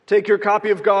Take your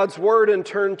copy of God's Word and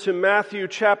turn to Matthew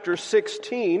chapter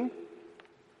 16.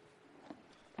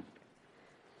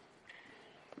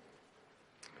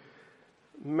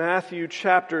 Matthew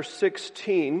chapter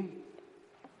 16.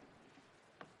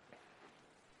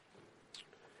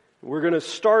 We're going to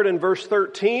start in verse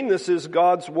 13. This is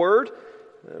God's Word,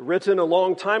 written a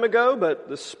long time ago, but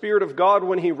the Spirit of God,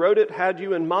 when He wrote it, had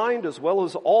you in mind, as well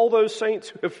as all those saints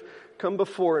who have come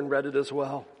before and read it as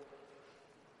well.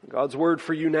 God's Word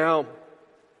for you now.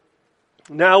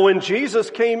 Now when Jesus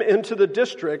came into the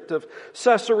district of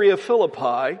Caesarea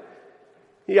Philippi,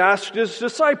 He asked His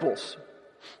disciples,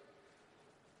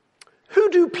 "Who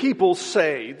do people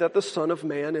say that the Son of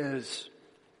Man is?"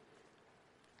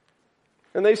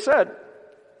 And they said,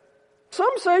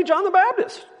 "Some say John the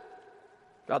Baptist.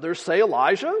 Others say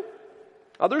Elijah.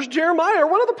 Others Jeremiah or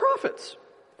one of the prophets."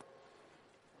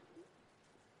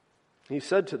 He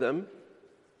said to them,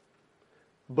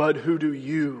 "But who do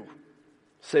you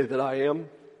say that I am?"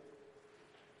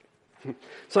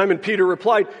 Simon Peter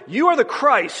replied, "You are the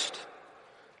Christ,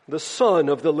 the Son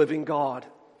of the living God."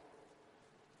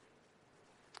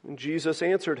 And Jesus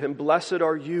answered him, "Blessed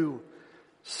are you,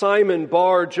 Simon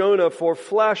Bar-Jonah, for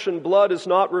flesh and blood has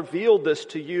not revealed this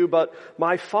to you, but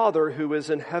my Father who is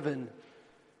in heaven.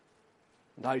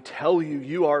 And I tell you,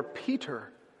 you are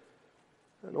Peter,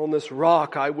 and on this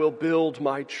rock I will build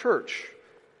my church,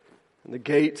 and the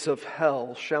gates of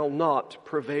hell shall not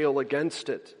prevail against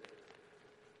it.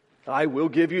 I will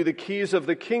give you the keys of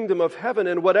the kingdom of heaven,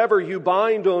 and whatever you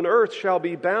bind on earth shall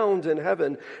be bound in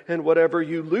heaven, and whatever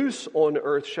you loose on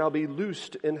earth shall be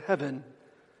loosed in heaven."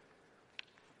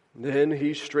 Then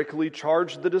he strictly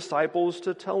charged the disciples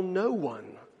to tell no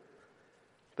one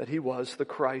that he was the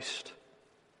Christ.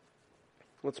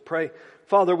 Let's pray.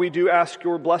 Father, we do ask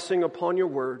your blessing upon your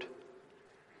word.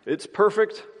 It's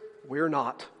perfect. We're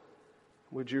not.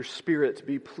 Would your Spirit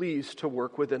be pleased to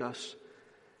work within us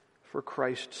for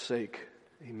Christ's sake?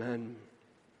 Amen.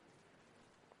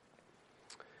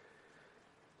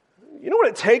 You know what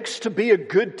it takes to be a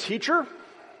good teacher?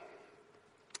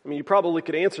 I mean, you probably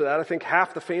could answer that. I think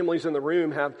half the families in the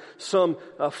room have some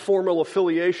formal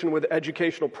affiliation with the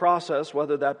educational process,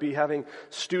 whether that be having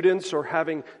students or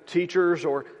having teachers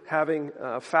or having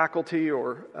faculty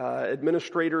or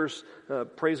administrators.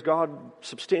 Praise God,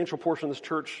 substantial portion of this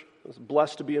church is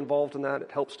blessed to be involved in that.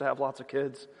 It helps to have lots of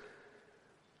kids.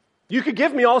 You could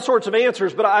give me all sorts of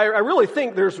answers, but I really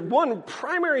think there's one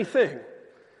primary thing.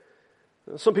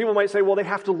 Some people might say, well, they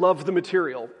have to love the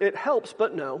material. It helps,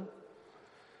 but no.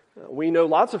 We know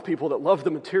lots of people that love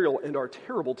the material and are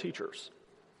terrible teachers.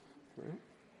 Right?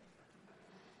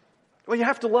 Well, you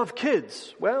have to love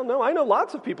kids. Well, no, I know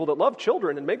lots of people that love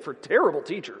children and make for terrible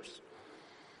teachers.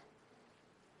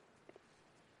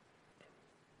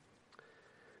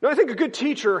 No, I think a good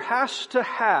teacher has to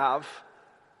have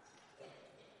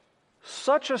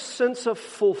such a sense of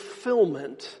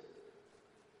fulfillment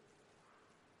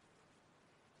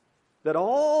that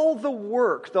all the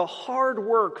work, the hard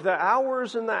work, the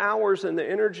hours and the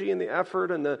energy and the effort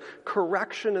and the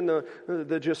correction and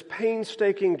the just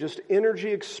painstaking just energy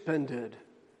expended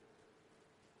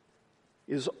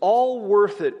is all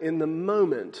worth it in the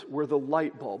moment where the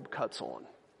light bulb cuts on.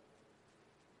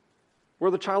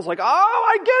 Where the child's like, "Oh,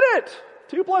 I get it.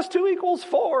 2 + 2 =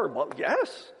 4. Well,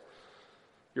 yes.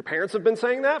 Your parents have been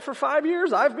saying that for 5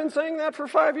 years. I've been saying that for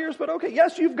 5 years, but okay,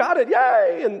 yes, you've got it.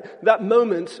 Yay! And that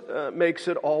moment makes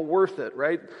it all worth it,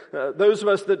 right? Those of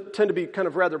us that tend to be kind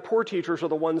of rather poor teachers are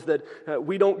the ones that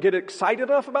we don't get excited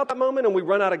enough about that moment and we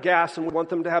run out of gas and we want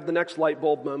them to have the next light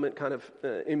bulb moment kind of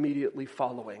immediately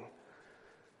following.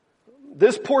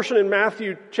 This portion in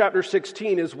Matthew chapter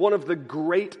 16 is one of the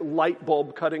great light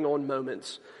bulb cutting on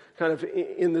moments kind of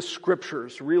in the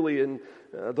scriptures, really in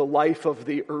the life of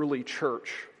the early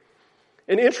church.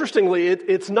 And interestingly,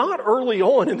 it's not early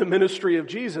on in the ministry of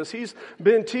Jesus. He's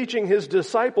been teaching his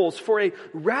disciples for a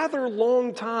rather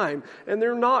long time, and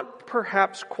they're not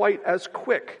perhaps quite as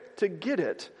quick to get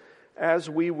it as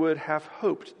we would have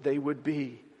hoped they would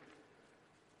be.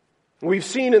 We've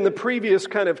seen in the previous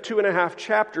kind of 2.5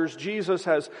 chapters, Jesus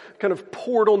has kind of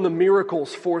poured on the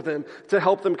miracles for them to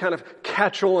help them kind of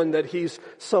catch on that he's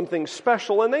something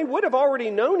special. And they would have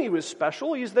already known he was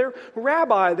special. He's their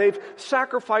rabbi. They've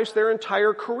sacrificed their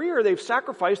entire career. They've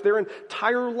sacrificed their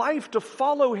entire life to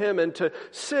follow him and to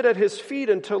sit at his feet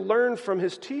and to learn from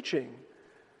his teaching.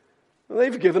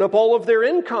 They've given up all of their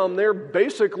income. They're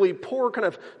basically poor kind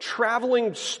of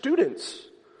traveling students.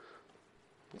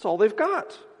 That's all they've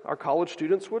got. Our college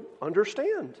students would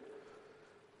understand.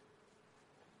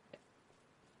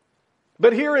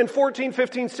 But here in 14,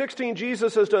 15, 16,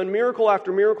 Jesus has done miracle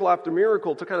after miracle after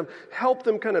miracle to kind of help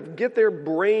them kind of get their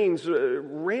brains,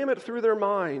 ram it through their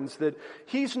minds that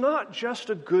he's not just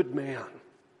a good man.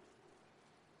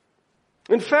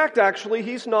 In fact, actually,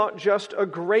 he's not just a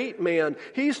great man.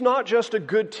 He's not just a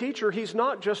good teacher. He's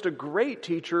not just a great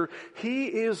teacher. He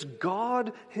is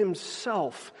God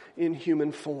himself in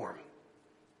human form.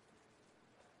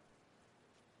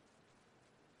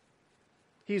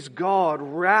 He's God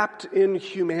wrapped in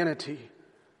humanity.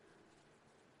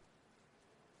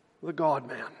 The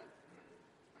God-man.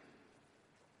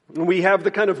 And we have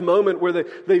the kind of moment where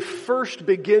they first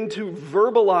begin to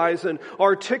verbalize and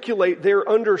articulate their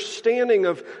understanding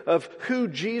of who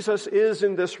Jesus is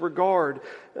in this regard.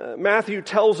 Matthew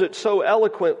tells it so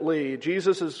eloquently.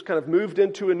 Jesus has kind of moved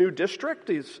into a new district.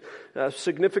 He's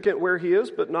significant where he is,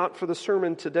 but not for the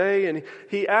sermon today. And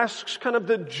he asks kind of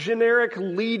the generic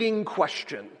leading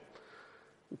question.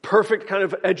 Perfect kind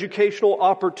of educational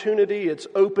opportunity. It's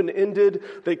open-ended.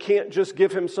 They can't just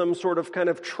give him some sort of kind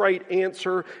of trite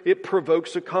answer. It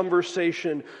provokes a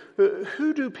conversation.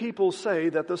 Who do people say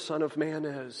that the Son of Man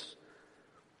is?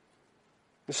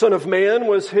 The Son of Man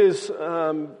was his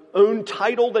own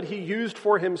title that he used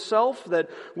for himself that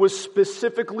was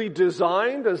specifically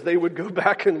designed, as they would go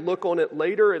back and look on it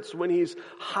later. It's when he's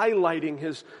highlighting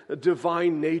his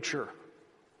divine nature.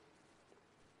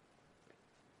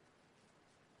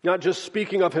 Not just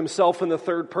speaking of himself in the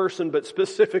third person, but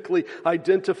specifically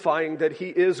identifying that he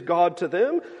is God to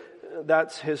them.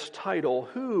 That's his title.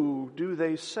 Who do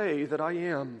they say that I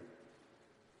am?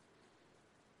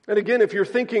 And again, if you're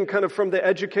thinking kind of from the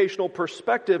educational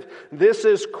perspective, this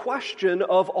is question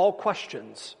of all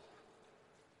questions.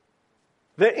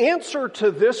 The answer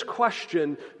to this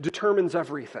question determines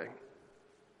everything.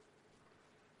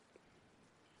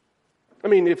 I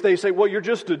mean, if they say, well, you're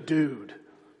just a dude.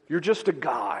 You're just a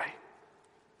guy.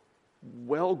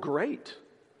 Well, great.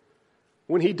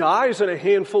 When he dies in a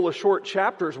handful of short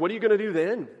chapters, what are you going to do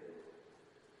then?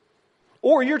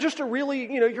 Or you're just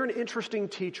you're an interesting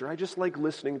teacher. I just like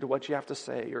listening to what you have to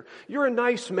say. Or you're a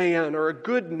nice man or a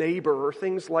good neighbor or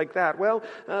things like that. Well,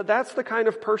 that's the kind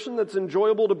of person that's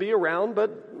enjoyable to be around,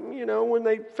 but, when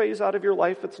they phase out of your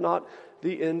life, it's not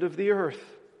the end of the earth.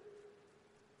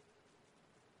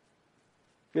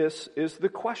 This is the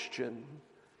question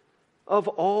of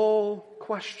all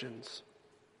questions.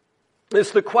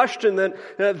 It's the question that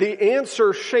the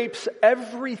answer shapes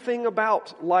everything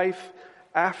about life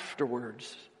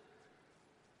afterwards.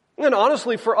 And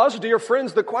honestly, for us, dear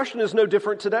friends, the question is no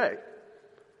different today.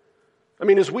 I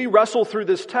mean, as we wrestle through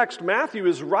this text, Matthew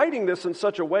is writing this in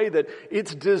such a way that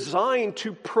it's designed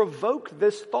to provoke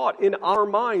this thought in our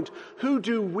mind. Who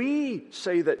do we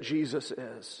say that Jesus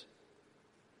is?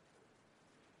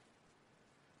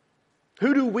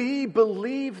 Who do we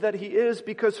believe that he is?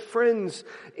 Because, friends,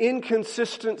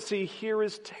 inconsistency here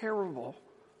is terrible.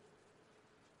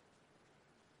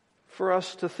 For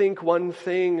us to think one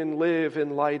thing and live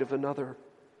in light of another.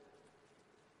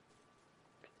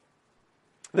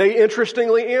 They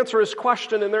interestingly answer his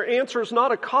question, and their answer is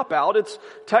not a cop-out. It's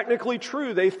technically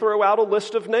true. They throw out a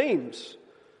list of names.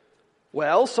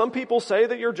 Well, some people say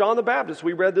that you're John the Baptist.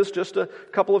 We read this just a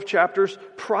couple of chapters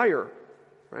prior.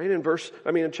 Right,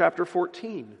 in chapter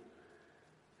 14.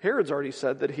 Herod's already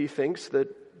said that he thinks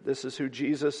that this is who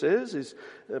Jesus is. He's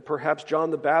perhaps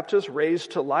John the Baptist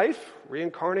raised to life,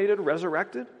 reincarnated,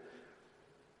 resurrected.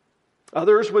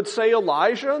 Others would say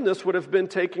Elijah, and this would have been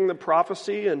taking the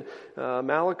prophecy in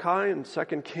Malachi and 2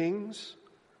 Kings.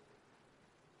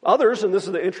 Others, and this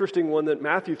is the interesting one that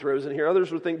Matthew throws in here,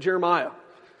 others would think Jeremiah.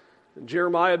 And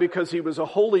Jeremiah because he was a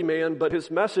holy man, but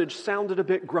his message sounded a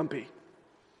bit grumpy.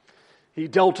 He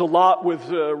dealt a lot with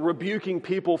rebuking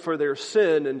people for their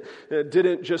sin and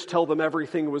didn't just tell them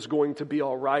everything was going to be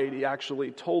all right. He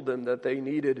actually told them that they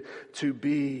needed to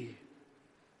be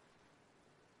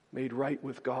made right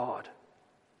with God.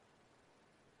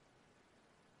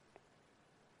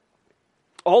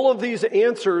 All of these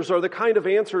answers are the kind of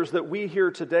answers that we hear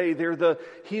today. They're the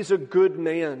he's a good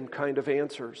man kind of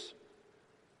answers.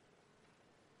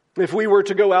 If we were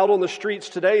to go out on the streets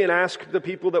today and ask the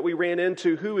people that we ran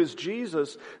into, who is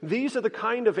Jesus? These are the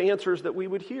kind of answers that we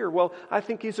would hear. Well, I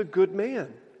think he's a good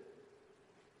man.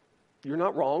 You're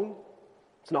not wrong.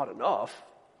 It's not enough.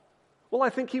 Well, I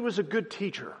think he was a good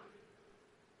teacher.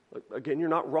 Again, you're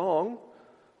not wrong.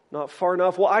 Not far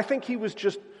enough. Well, I think he was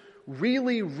just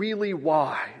really, really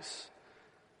wise.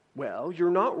 Well,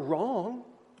 you're not wrong,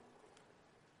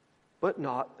 but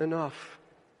not enough.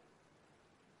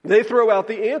 They throw out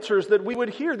the answers that we would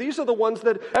hear. These are the ones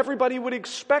that everybody would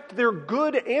expect. They're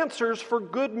good answers for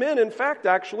good men. In fact,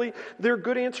 actually, they're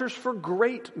good answers for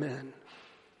great men.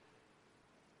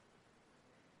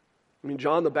 I mean,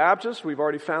 John the Baptist, we've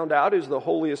already found out, is the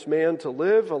holiest man to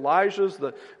live. Elijah's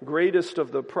the greatest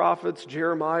of the prophets.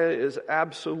 Jeremiah is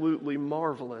absolutely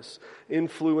marvelous,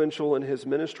 influential in his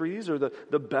ministry. These are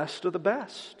the best of the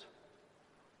best.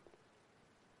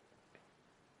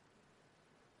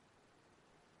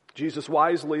 Jesus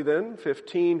wisely then,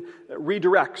 15,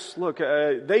 redirects. Look,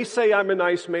 they say I'm a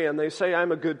nice man. They say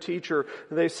I'm a good teacher.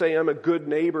 They say I'm a good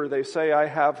neighbor. They say I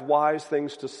have wise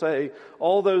things to say.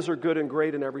 All those are good and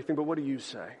great and everything, but what do you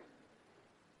say?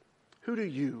 Who do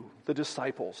you, the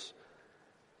disciples,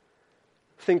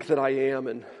 think that I am?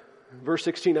 And verse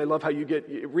 16, I love how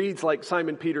it reads like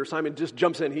Simon Peter. Simon just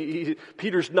jumps in.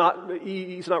 Peter's not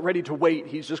ready to wait.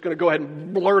 He's just going to go ahead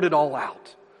and blurt it all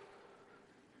out.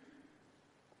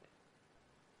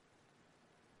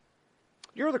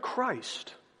 You're the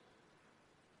Christ.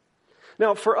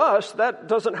 Now, for us, that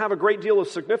doesn't have a great deal of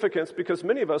significance because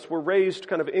many of us were raised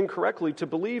kind of incorrectly to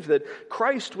believe that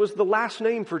Christ was the last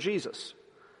name for Jesus.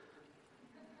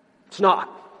 It's not.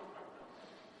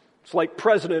 It's like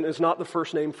president is not the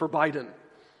first name for Biden,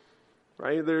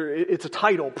 right? It's a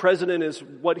title. President is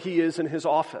what he is in his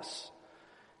office.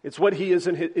 It's what he is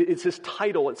it's his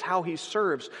title. It's how he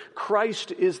serves.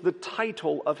 Christ is the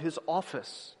title of his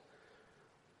office.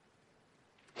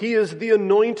 He is the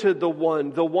anointed the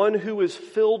one who is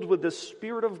filled with the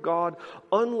Spirit of God,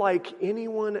 unlike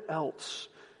anyone else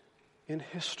in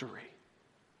history.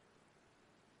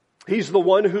 He's the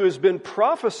one who has been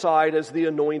prophesied as the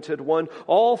anointed one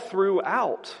all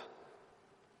throughout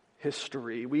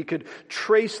history. We could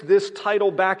trace this title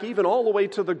back even all the way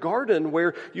to the garden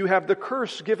where you have the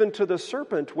curse given to the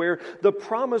serpent, where the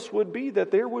promise would be that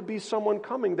there would be someone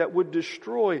coming that would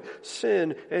destroy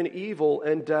sin and evil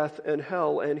and death and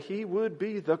hell, and he would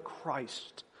be the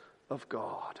Christ of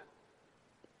God.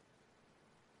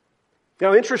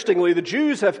 Now, interestingly, the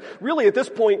Jews have really at this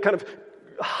point kind of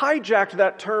hijacked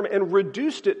that term and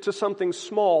reduced it to something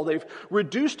small. They've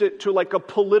reduced it to like a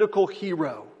political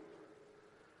hero.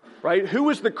 Right? Who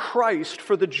was the Christ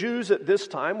for the Jews at this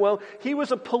time? Well, he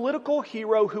was a political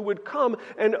hero who would come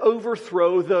and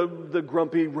overthrow the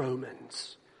grumpy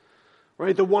Romans.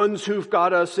 Right? The ones who've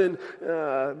got us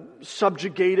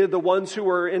subjugated, the ones who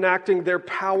are enacting their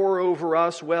power over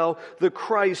us. Well, the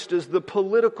Christ is the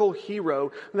political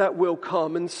hero that will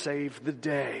come and save the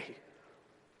day.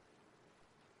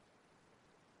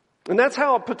 And that's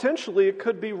how potentially it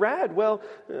could be read. Well,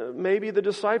 maybe the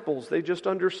disciples, they just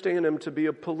understand him to be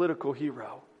a political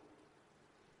hero.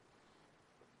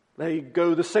 They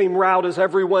go the same route as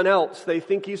everyone else. They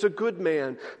think he's a good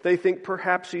man. They think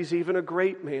perhaps he's even a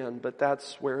great man, but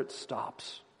that's where it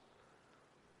stops.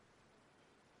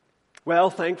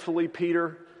 Well, thankfully,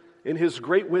 Peter, in his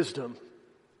great wisdom,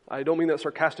 I don't mean that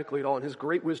sarcastically at all, in his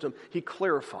great wisdom, he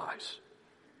clarifies.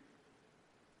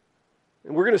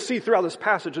 And we're going to see throughout this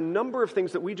passage a number of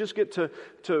things that we just get to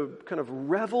kind of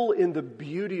revel in the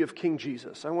beauty of King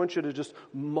Jesus. I want you to just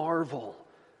marvel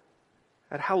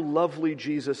at how lovely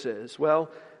Jesus is.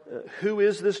 Well, who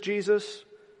is this Jesus?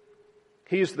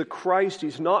 He's the Christ.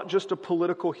 He's not just a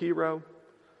political hero.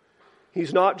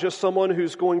 He's not just someone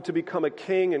who's going to become a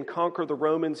king and conquer the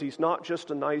Romans. He's not just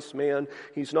a nice man.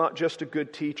 He's not just a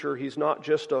good teacher. He's not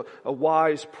just a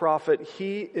wise prophet.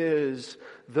 He is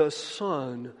the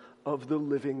Son of the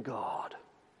living God.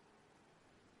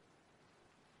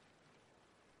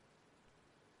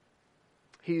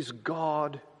 He's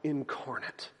God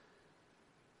incarnate.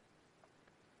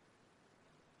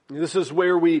 This is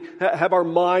where we have our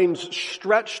minds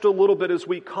stretched a little bit as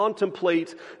we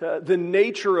contemplate the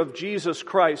nature of Jesus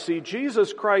Christ. See,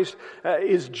 Jesus Christ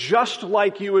is just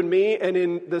like you and me, and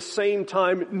in the same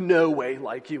time, no way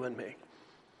like you and me.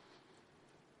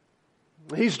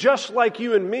 He's just like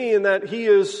you and me in that he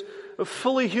is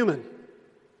fully human.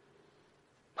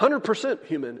 100%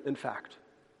 human, in fact.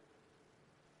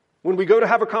 When we go to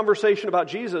have a conversation about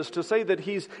Jesus, to say that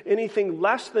he's anything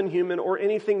less than human or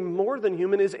anything more than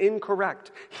human is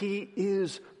incorrect. He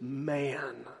is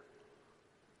man.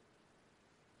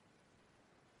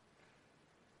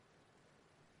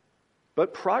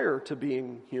 But prior to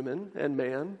being human and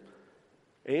man,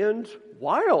 and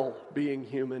while being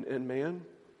human and man,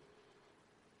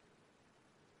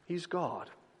 he's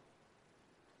God.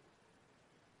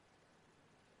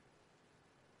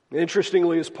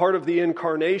 Interestingly, as part of the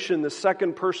incarnation, the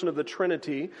second person of the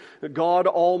Trinity, God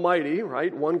Almighty,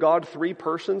 right? One God, three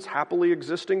persons, happily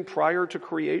existing prior to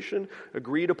creation,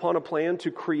 agreed upon a plan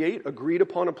to create, agreed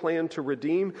upon a plan to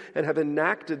redeem, and have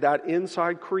enacted that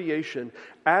inside creation.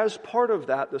 As part of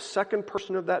that, the second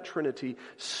person of that Trinity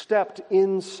stepped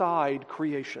inside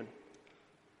creation.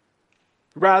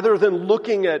 Rather than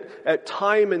looking at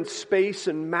time and space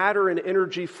and matter and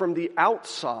energy from the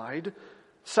outside,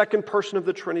 second person of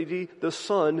the Trinity, the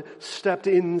Son, stepped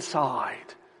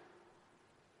inside.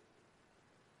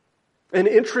 And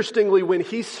interestingly, when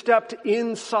he stepped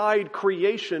inside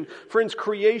creation, friends,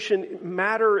 creation,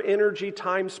 matter, energy,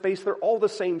 time, space, they're all the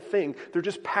same thing. They're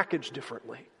just packaged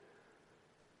differently.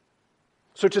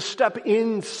 So to step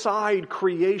inside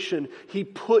creation, he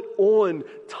put on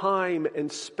time and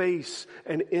space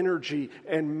and energy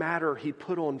and matter. He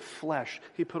put on flesh.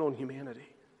 He put on humanity.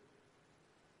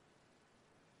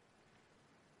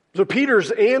 So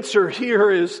Peter's answer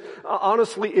here is,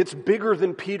 honestly, it's bigger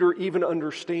than Peter even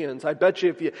understands. I bet you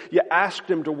if you asked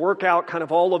him to work out kind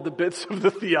of all of the bits of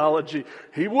the theology,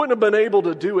 he wouldn't have been able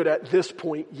to do it at this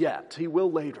point yet. He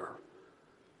will later.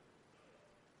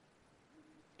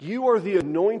 You are the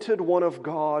anointed one of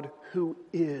God who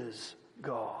is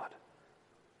God.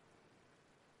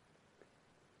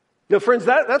 Now, friends,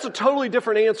 that's a totally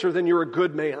different answer than you're a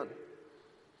good man.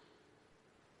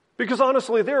 Because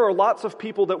honestly, there are lots of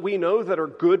people that we know that are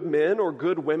good men or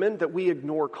good women that we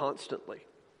ignore constantly.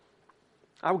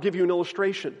 I will give you an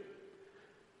illustration.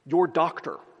 Your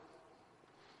doctor.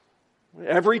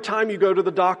 Every time you go to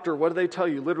the doctor, what do they tell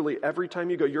you? Literally, every time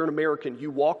you go, you're an American,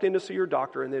 you walk in to see your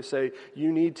doctor and they say,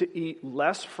 you need to eat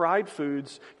less fried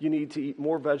foods, you need to eat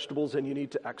more vegetables, and you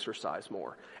need to exercise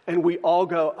more. And we all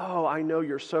go, oh, I know,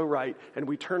 you're so right. And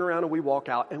we turn around and we walk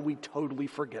out and we totally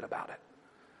forget about it.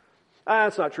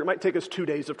 That's not true. It might take us 2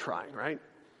 days of trying, right?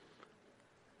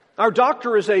 Our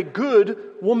doctor is a good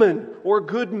woman or a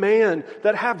good man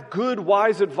that have good,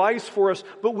 wise advice for us,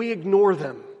 but we ignore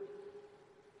them.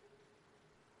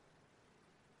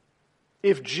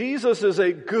 If Jesus is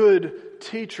a good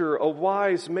teacher, a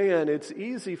wise man, it's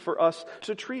easy for us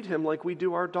to treat him like we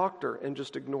do our doctor and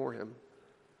just ignore him.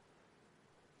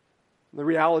 The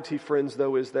reality, friends,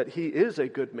 though, is that he is a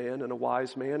good man and a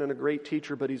wise man and a great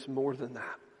teacher, but he's more than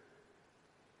that.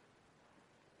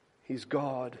 He's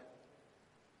God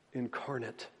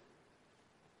incarnate.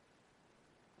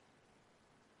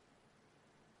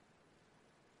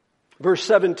 Verse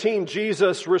 17,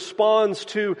 Jesus responds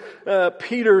to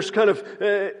Peter's kind of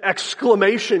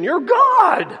exclamation, "You're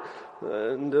God!"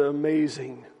 And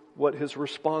amazing what his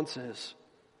response is.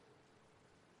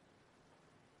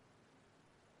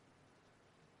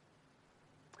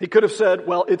 He could have said,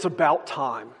 well, it's about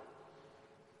time.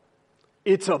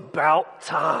 It's about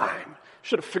time.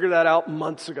 Should have figured that out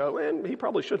months ago, and he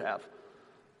probably should have.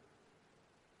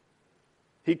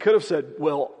 He could have said,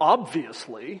 well,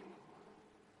 obviously.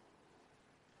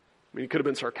 I mean, he could have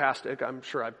been sarcastic. I'm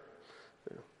sure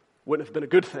wouldn't have been a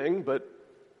good thing, but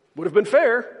would have been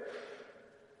fair.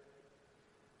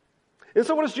 And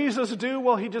so what does Jesus do?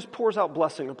 Well, he just pours out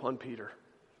blessing upon Peter.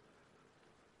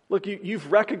 Look,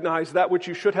 you've recognized that which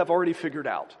you should have already figured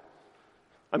out.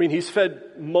 I mean, he's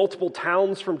fed multiple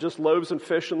towns from just loaves and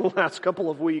fish in the last couple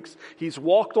of weeks. He's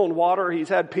walked on water. He's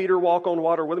had Peter walk on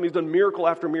water with him. He's done miracle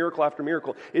after miracle after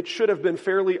miracle. It should have been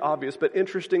fairly obvious, but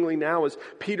interestingly now, as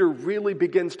Peter really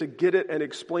begins to get it and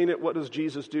explain it, what does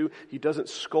Jesus do? He doesn't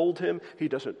scold him. He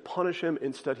doesn't punish him.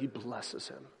 Instead, he blesses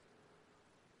him.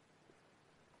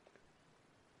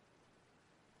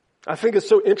 I think it's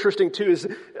so interesting, too, is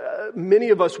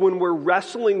many of us, when we're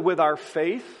wrestling with our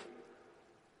faith,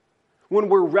 when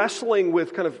we're wrestling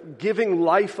with kind of giving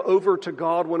life over to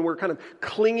God, when we're kind of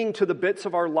clinging to the bits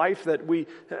of our life that we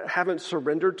haven't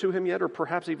surrendered to Him yet, or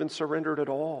perhaps even surrendered at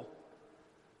all.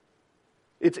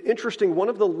 It's interesting, one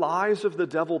of the lies of the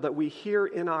devil that we hear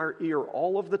in our ear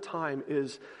all of the time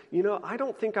is, I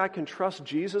don't think I can trust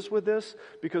Jesus with this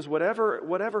because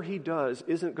whatever He does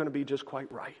isn't going to be just quite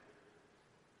right.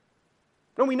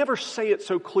 No, we never say it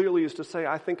so clearly as to say,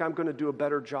 I think I'm going to do a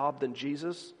better job than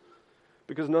Jesus.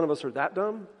 Because none of us are that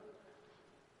dumb.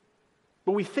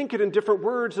 But we think it in different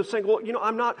words of saying, well,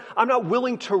 I'm not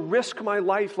willing to risk my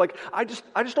life. Like, I just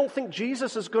don't think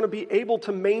Jesus is going to be able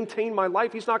to maintain my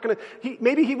life. He's not going to,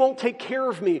 maybe He won't take care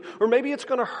of me, or maybe it's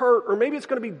going to hurt, or maybe it's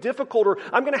going to be difficult, or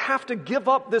I'm going to have to give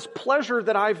up this pleasure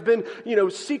that I've been,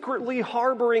 secretly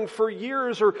harboring for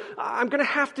years, or I'm going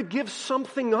to have to give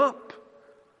something up.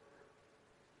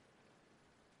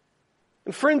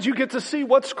 And friends, you get to see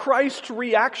what's Christ's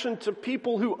reaction to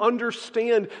people who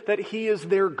understand that He is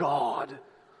their God.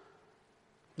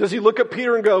 Does He look at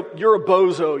Peter and go, you're a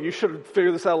bozo, you should have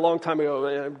figured this out a long time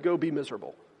ago, go be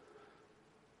miserable?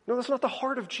 No, that's not the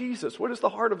heart of Jesus. What is the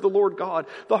heart of the Lord God?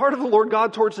 The heart of the Lord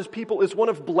God towards His people is one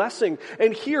of blessing.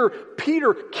 And here,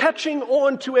 Peter catching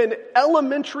on to an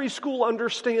elementary school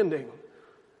understanding.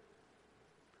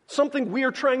 Something we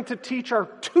are trying to teach our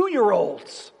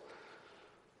 2-year-olds.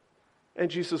 And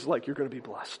Jesus is like, you're going to be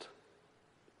blessed.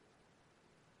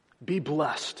 Be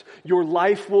blessed. Your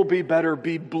life will be better.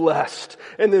 Be blessed.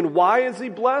 And then why is he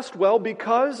blessed? Well,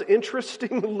 because,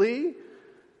 interestingly,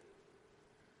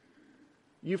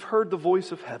 you've heard the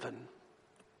voice of heaven.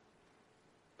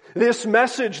 This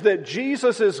message that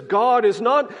Jesus is God is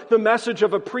not the message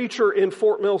of a preacher in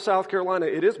Fort Mill, South Carolina.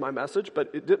 It is my message,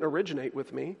 but it didn't originate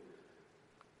with me.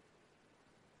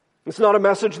 It's not a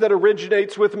message that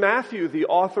originates with Matthew, the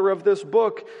author of this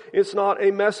book. It's not a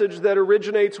message that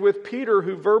originates with Peter,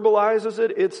 who verbalizes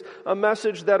it. It's a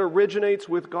message that originates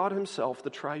with God himself, the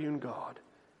triune God.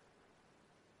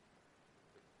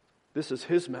 This is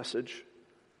his message.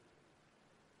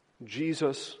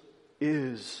 Jesus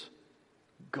is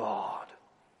God.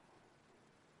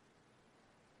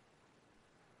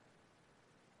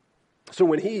 So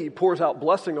when he pours out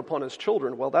blessing upon his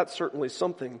children, well, that's certainly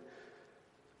something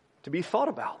to be thought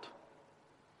about.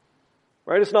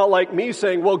 Right? It's not like me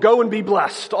saying, well, go and be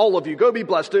blessed. All of you, go be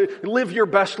blessed. Live your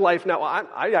best life. Now,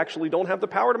 I actually don't have the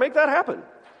power to make that happen.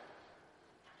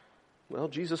 Well,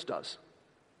 Jesus does.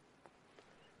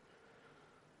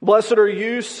 Blessed are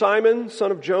you, Simon,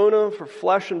 son of Jonah, for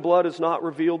flesh and blood has not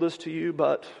revealed this to you,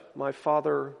 but my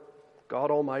Father,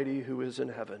 God Almighty, who is in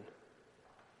heaven.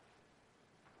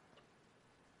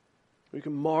 We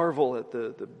can marvel at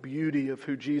the beauty of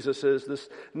who Jesus is. This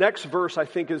next verse, I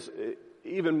think, is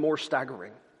even more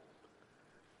staggering.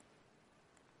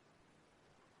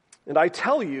 And I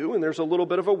tell you, and there's a little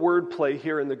bit of a word play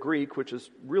here in the Greek, which is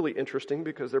really interesting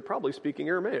because they're probably speaking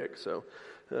Aramaic. So,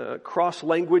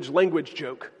 language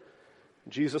joke.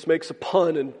 Jesus makes a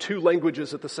pun in two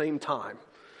languages at the same time.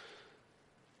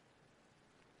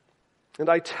 And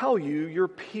I tell you, you're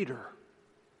Peter.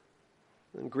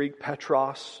 In Greek,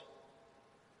 Petros.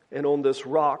 And on this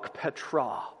rock,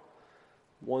 Petra,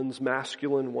 one's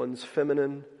masculine, one's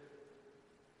feminine.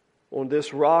 On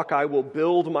this rock I will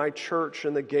build my church,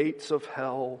 and the gates of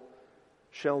hell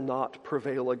shall not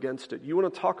prevail against it. You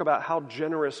want to talk about how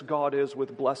generous God is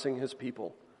with blessing his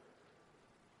people?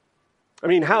 I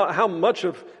mean, how much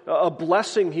of a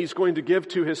blessing he's going to give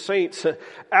to his saints.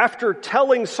 After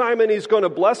telling Simon he's going to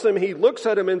bless him, he looks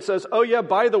at him and says, oh yeah,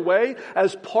 by the way,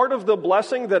 as part of the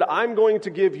blessing that I'm going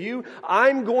to give you,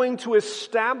 I'm going to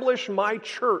establish my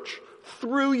church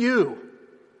through you.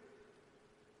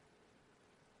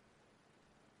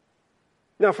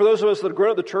 Now, for those of us that have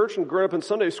grown up in the church and grown up in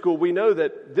Sunday school, we know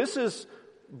that this is,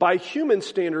 by human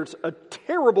standards, a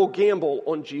terrible gamble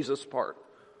on Jesus' part.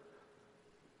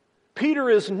 Peter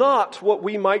is not what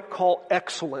we might call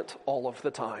excellent all of the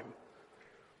time.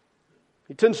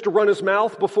 He tends to run his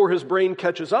mouth before his brain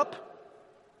catches up.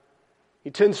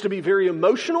 He tends to be very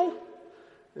emotional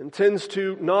and tends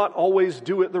to not always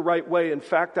do it the right way. In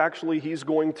fact, actually, he's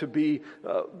going to be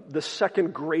the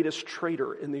second greatest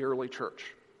traitor in the early church.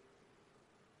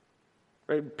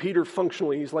 Right? Peter,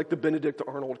 functionally, he's like the Benedict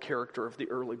Arnold character of the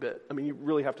early bit. I mean, you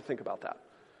really have to think about that.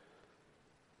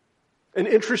 And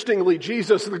interestingly,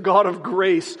 Jesus, the God of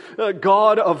grace,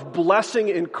 God of blessing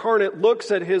incarnate,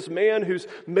 looks at his man who's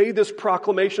made this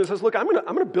proclamation and says, look, I'm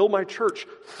going to build my church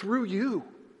through you.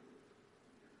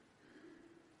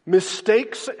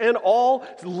 Mistakes and all,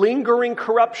 lingering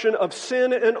corruption of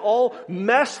sin and all,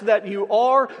 mess that you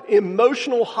are,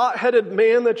 emotional, hot-headed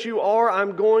man that you are,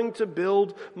 I'm going to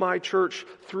build my church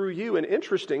through you. And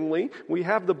interestingly, we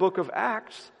have the book of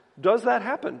Acts. Does that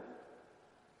happen?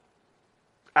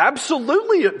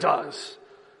 Absolutely it does.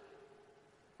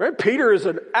 Right? Peter is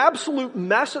an absolute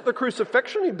mess at the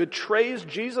crucifixion. He betrays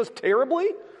Jesus terribly.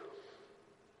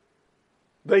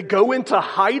 They go into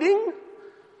hiding.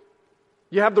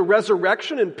 You have the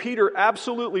resurrection, and Peter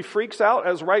absolutely freaks out,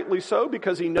 as rightly so,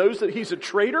 because he knows that he's a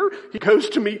traitor. He goes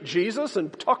to meet Jesus,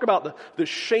 and talk about the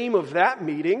shame of that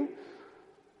meeting.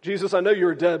 Jesus, I know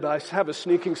you're dead, but I have a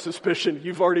sneaking suspicion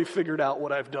you've already figured out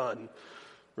what I've done.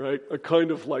 Right? I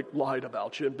kind of lied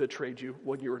about you and betrayed you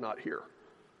when you were not here.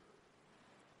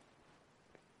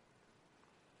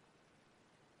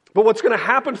 But what's going to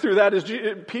happen through that is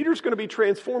Peter's going to be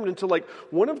transformed into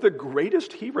one of the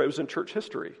greatest heroes in church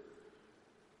history.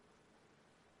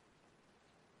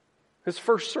 His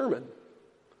first sermon,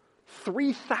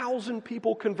 3,000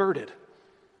 people converted.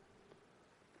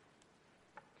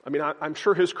 I mean, I'm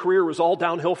sure his career was all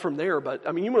downhill from there, but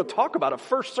I mean, you want to talk about a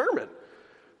first sermon.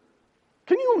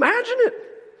 Can you imagine it?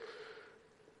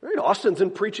 Right? Austin's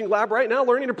in preaching lab right now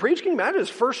learning to preach. Can you imagine his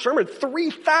first sermon?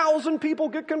 3,000 people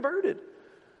get converted.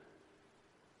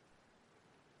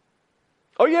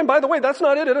 Oh yeah, and by the way, that's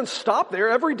not it. It doesn't stop there.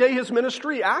 Every day his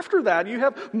ministry after that, you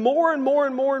have more and more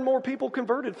and more and more people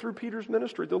converted through Peter's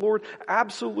ministry. The Lord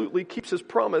absolutely keeps his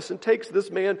promise and takes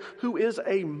this man who is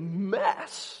a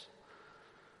mess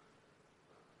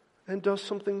and does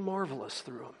something marvelous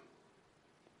through him.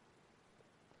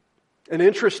 And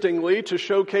interestingly, to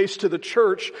showcase to the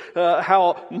church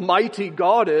how mighty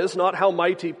God is, not how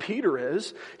mighty Peter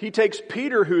is, he takes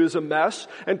Peter, who is a mess,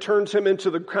 and turns him into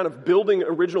the kind of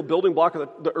original building block of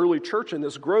the early church in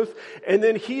this growth. And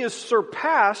then he is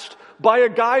surpassed by a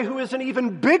guy who is an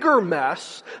even bigger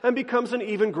mess and becomes an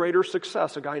even greater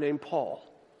success, a guy named Paul,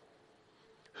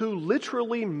 who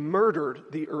literally murdered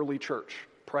the early church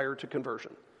prior to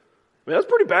conversion. I mean, that's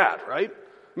pretty bad, right?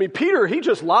 I mean, Peter, he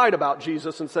just lied about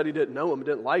Jesus and said he didn't know him,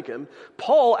 didn't like him.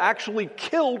 Paul actually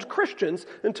killed Christians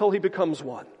until he becomes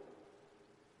one.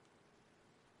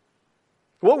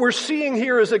 What we're seeing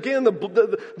here is, again,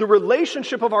 the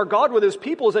relationship of our God with his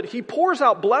people is that he pours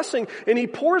out blessing, and he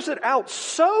pours it out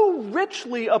so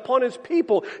richly upon his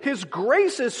people. His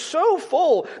grace is so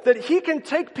full that he can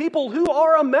take people who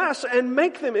are a mess and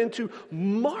make them into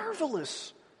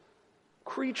marvelous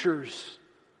creatures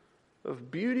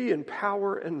of beauty and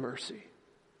power and mercy.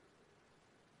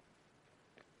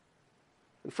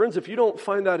 And friends, if you don't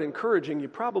find that encouraging, you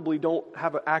probably don't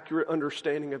have an accurate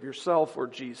understanding of yourself or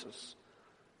Jesus.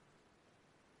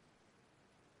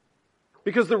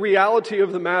 Because the reality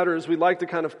of the matter is we like to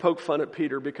kind of poke fun at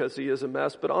Peter because he is a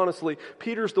mess, but honestly,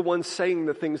 Peter's the one saying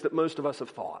the things that most of us have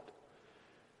thought.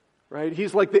 Right?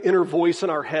 He's like the inner voice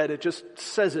in our head. It just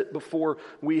says it before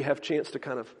we have a chance to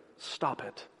kind of stop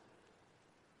it.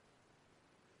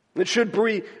 It should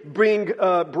bring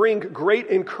great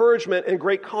encouragement and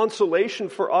great consolation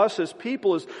for us as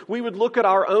people as we would look at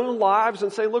our own lives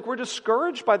and say, look, we're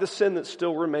discouraged by the sin that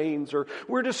still remains, or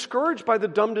we're discouraged by the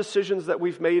dumb decisions that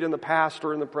we've made in the past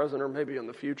or in the present or maybe in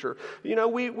the future. You know,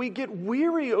 we get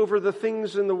weary over the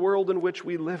things in the world in which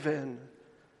we live in.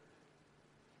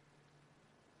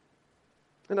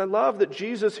 And I love that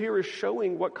Jesus here is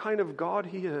showing what kind of God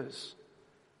he is.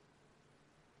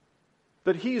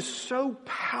 That he is so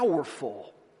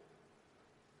powerful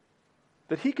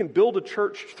that he can build a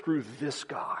church through this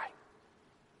guy.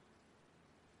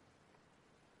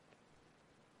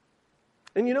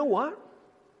 And you know what?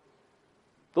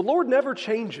 The Lord never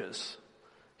changes.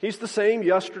 He's the same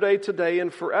yesterday, today,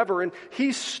 and forever. And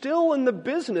he's still in the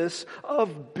business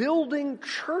of building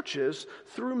churches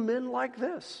through men like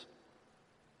this.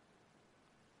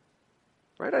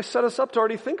 Right? I set us up to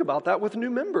already think about that with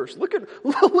new members. Look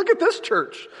at this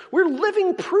church. We're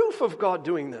living proof of God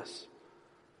doing this.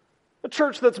 A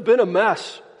church that's been a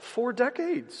mess for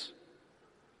decades.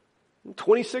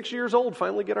 26 years old,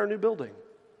 finally get our new building.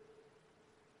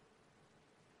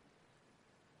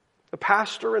 A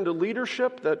pastor and a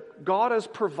leadership that God has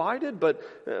provided, but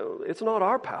it's not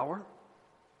our power.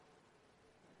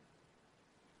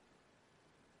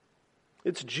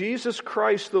 It's Jesus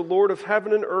Christ, the Lord of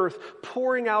heaven and earth,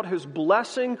 pouring out his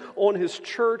blessing on his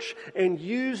church and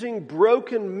using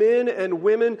broken men and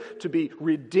women to be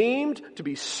redeemed, to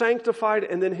be sanctified,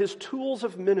 and then his tools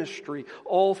of ministry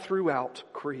all throughout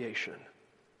creation.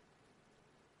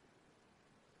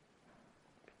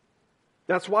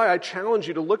 That's why I challenge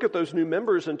you to look at those new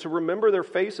members and to remember their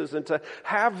faces and to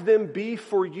have them be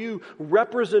for you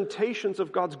representations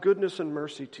of God's goodness and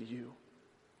mercy to you.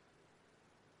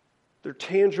 They're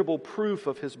tangible proof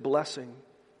of his blessing.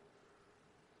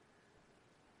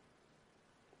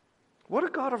 What a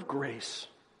God of grace.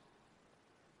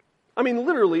 I mean,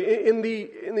 literally, in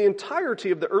the entirety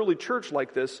of the early church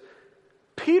like this,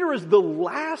 Peter is the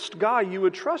last guy you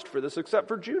would trust for this except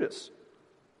for Judas.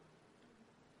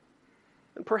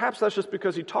 And perhaps that's just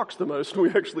because he talks the most and we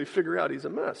actually figure out he's a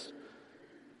mess.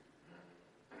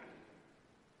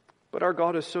 But our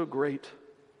God is so great.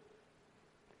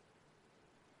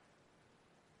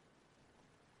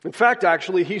 In fact,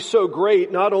 actually, he's so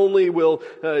great, not only will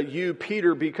you,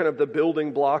 Peter, be kind of the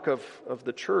building block of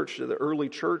the church, the early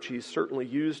church, he's certainly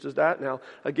used as that. Now,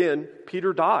 again,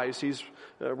 Peter dies. He's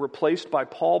replaced by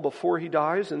Paul before he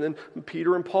dies, and then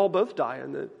Peter and Paul both die,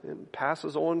 and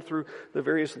passes on through the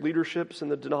various leaderships and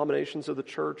the denominations of the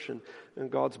church, and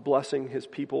God's blessing his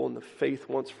people and the faith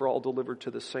once for all delivered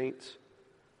to the saints.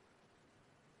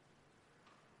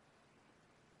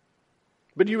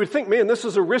 But you would think, man, this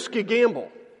is a risky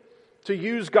gamble. To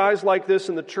use guys like this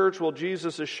in the church while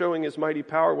Jesus is showing his mighty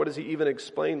power. What does he even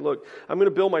explain? Look, I'm going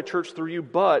to build my church through you,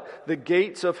 but the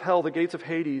gates of hell, the gates of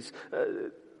Hades,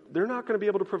 they're not going to be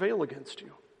able to prevail against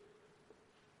you.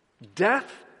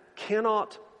 Death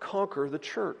cannot conquer the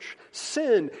church.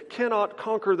 Sin cannot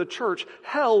conquer the church.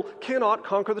 Hell cannot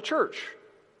conquer the church.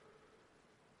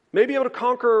 Maybe able to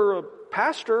conquer a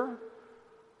pastor,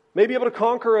 may be able to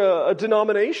conquer a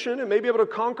denomination, and may be able to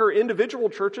conquer individual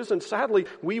churches, and sadly,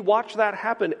 we watch that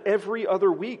happen every other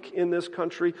week in this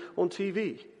country on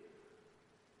TV.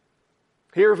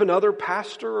 Hear of another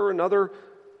pastor or another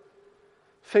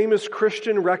famous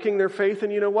Christian wrecking their faith,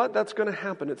 and you know what? That's going to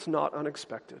happen. It's not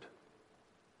unexpected.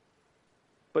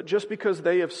 But just because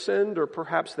they have sinned, or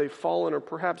perhaps they've fallen, or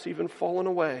perhaps even fallen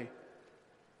away,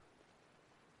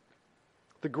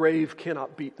 the grave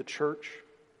cannot beat the church.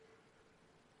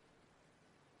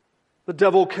 The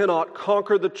devil cannot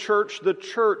conquer the church. The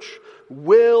church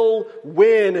will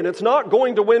win. And it's not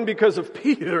going to win because of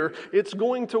Peter. It's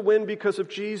going to win because of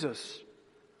Jesus.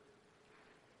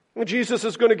 And Jesus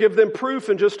is going to give them proof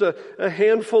in just a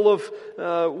handful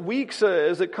of weeks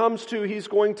as it comes to he's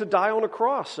going to die on a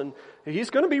cross. And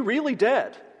he's going to be really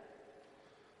dead.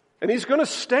 And he's going to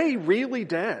stay really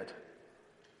dead.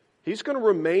 He's going to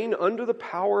remain under the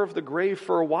power of the grave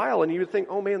for a while. And you would think,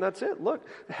 oh man, that's it. Look,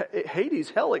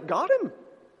 Hades, hell, it got him.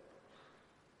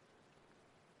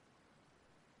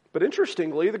 But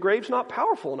interestingly, the grave's not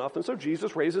powerful enough. And so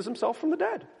Jesus raises himself from the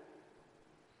dead.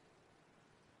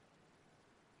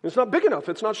 It's not big enough.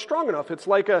 It's not strong enough. It's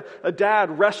like a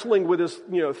dad wrestling with his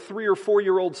 3 or 4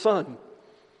 year old son.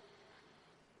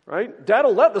 Right? Dad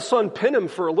will let the son pin him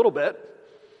for a little bit.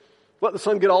 Let the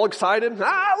son get all excited.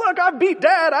 Look, I beat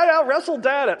Dad. I out-wrestled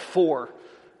Dad at 4.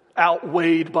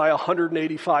 Outweighed by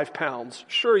 185 pounds.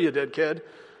 Sure you did, kid.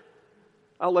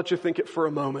 I'll let you think it for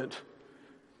a moment.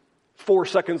 4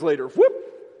 seconds later, whoop,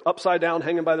 upside down,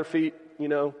 hanging by their feet,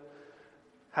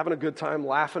 having a good time,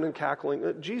 laughing and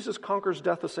cackling. Jesus conquers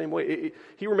death the same way.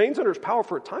 He remains under his power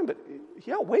for a time, but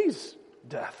he outweighs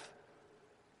death.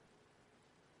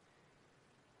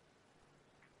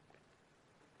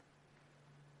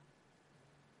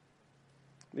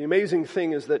 The amazing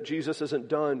thing is that Jesus isn't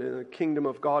done, and the kingdom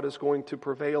of God is going to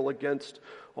prevail against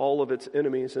all of its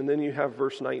enemies. And then you have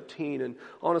verse 19. And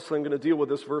honestly, I'm going to deal with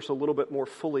this verse a little bit more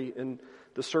fully in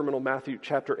the sermon on Matthew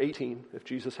chapter 18, if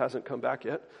Jesus hasn't come back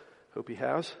yet. Hope he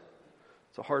has.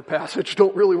 It's a hard passage.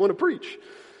 Don't really want to preach.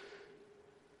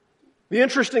 The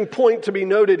interesting point to be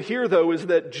noted here, though, is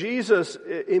that Jesus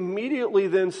immediately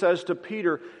then says to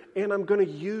Peter, and I'm going to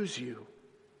use you.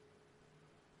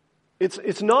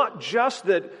 It's not just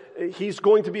that he's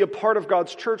going to be a part of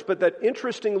God's church, but that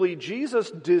interestingly, Jesus'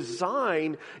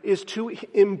 design is to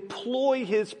employ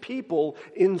his people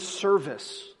in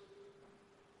service.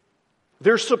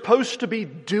 They're supposed to be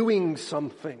doing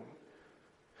something.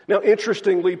 Now,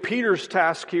 interestingly, Peter's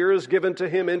task here is given to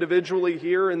him individually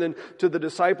here and then to the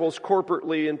disciples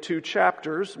corporately in 2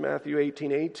 chapters, Matthew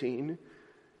 18:18.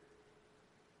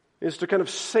 Is to kind of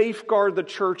safeguard the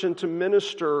church and to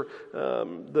minister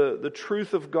the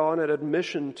truth of God and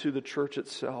admission to the church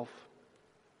itself.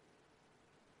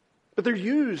 But they're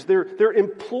used, they're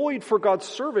employed for God's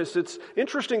service. It's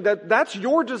interesting that that's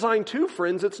your design too,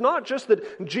 friends. It's not just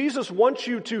that Jesus wants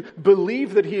you to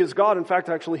believe that he is God. In fact,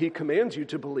 actually, he commands you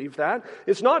to believe that.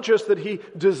 It's not just that he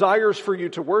desires for you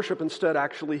to worship. Instead,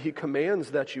 actually, he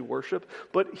commands that you worship.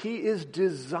 But he is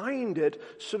designed it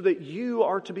so that you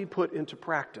are to be put into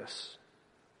practice.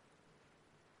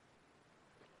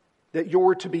 That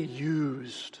you're to be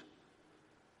used.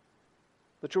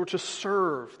 That you're to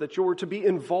serve, that you're to be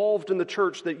involved in the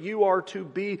church, that you are to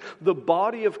be the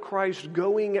body of Christ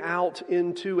going out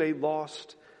into a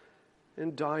lost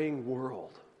and dying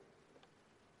world.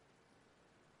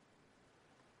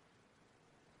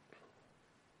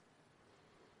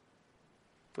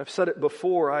 I've said it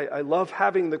before, I love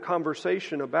having the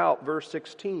conversation about verse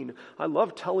 16. I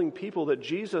love telling people that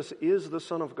Jesus is the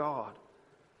Son of God.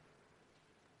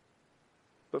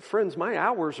 But friends, my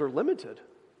hours are limited.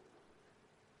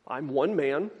 I'm one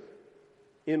man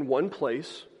in one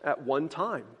place at one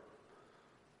time.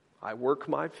 I work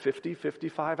my 50,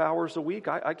 55 hours a week.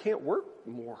 I can't work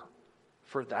more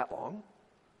for that long.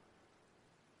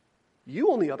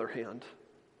 You, on the other hand,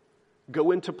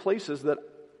 go into places that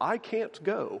I can't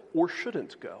go or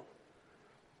shouldn't go.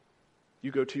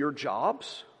 You go to your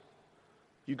jobs.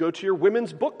 You go to your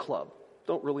women's book club.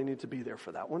 Don't really need to be there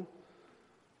for that one.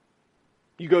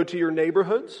 You go to your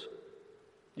neighborhoods.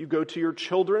 You go to your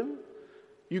children.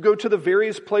 You go to the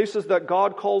various places that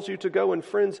God calls you to go. And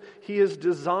friends, he has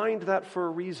designed that for a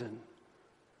reason.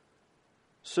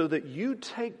 So that you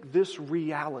take this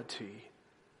reality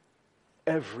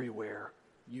everywhere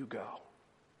you go.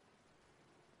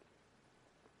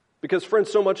 Because friends,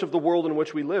 so much of the world in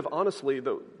which we live, honestly,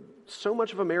 so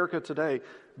much of America today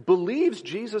believes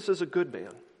Jesus is a good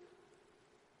man.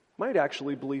 Might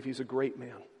actually believe he's a great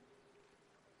man.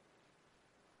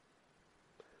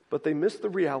 But they miss the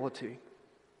reality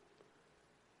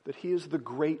that he is the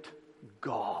great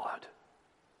God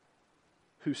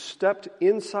who stepped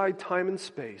inside time and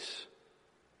space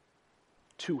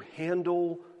to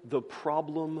handle the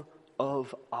problem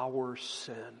of our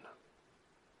sin.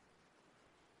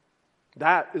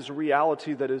 That is a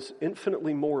reality that is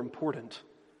infinitely more important,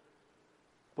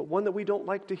 but one that we don't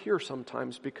like to hear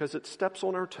sometimes because it steps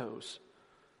on our toes.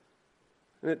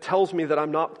 And it tells me that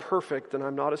I'm not perfect and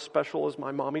I'm not as special as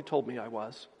my mommy told me I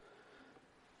was.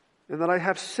 And that I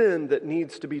have sin that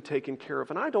needs to be taken care of.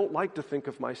 And I don't like to think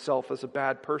of myself as a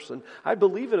bad person. I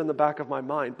believe it in the back of my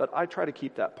mind, but I try to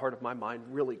keep that part of my mind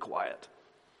really quiet.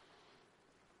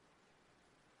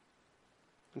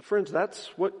 And friends, that's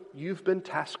what you've been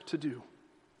tasked to do.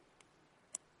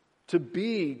 To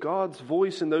be God's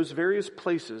voice in those various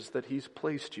places that He's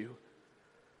placed you.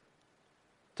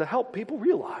 To help people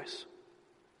realize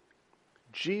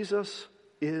Jesus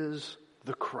is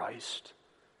the Christ,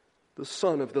 the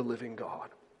Son of the living God.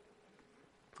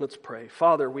 Let's pray.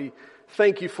 Father, we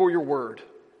thank you for your word.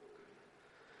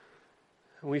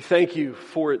 We thank you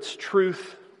for its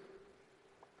truth.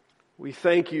 We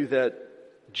thank you that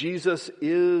Jesus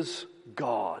is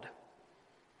God,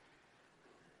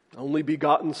 only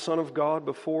begotten Son of God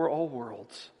before all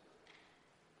worlds.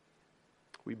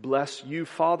 We bless you,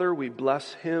 Father. We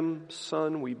bless Him,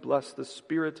 Son. We bless the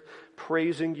Spirit,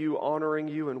 praising you, honoring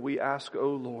you, and we ask, O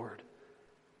Lord,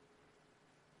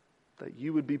 that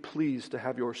you would be pleased to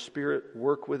have your Spirit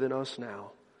work within us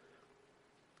now.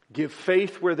 Give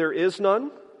faith where there is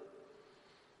none.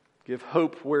 Give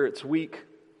hope where it's weak.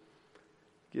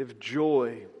 Give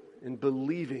joy in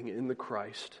believing in the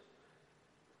Christ,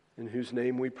 in whose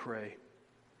name we pray.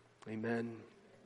 Amen.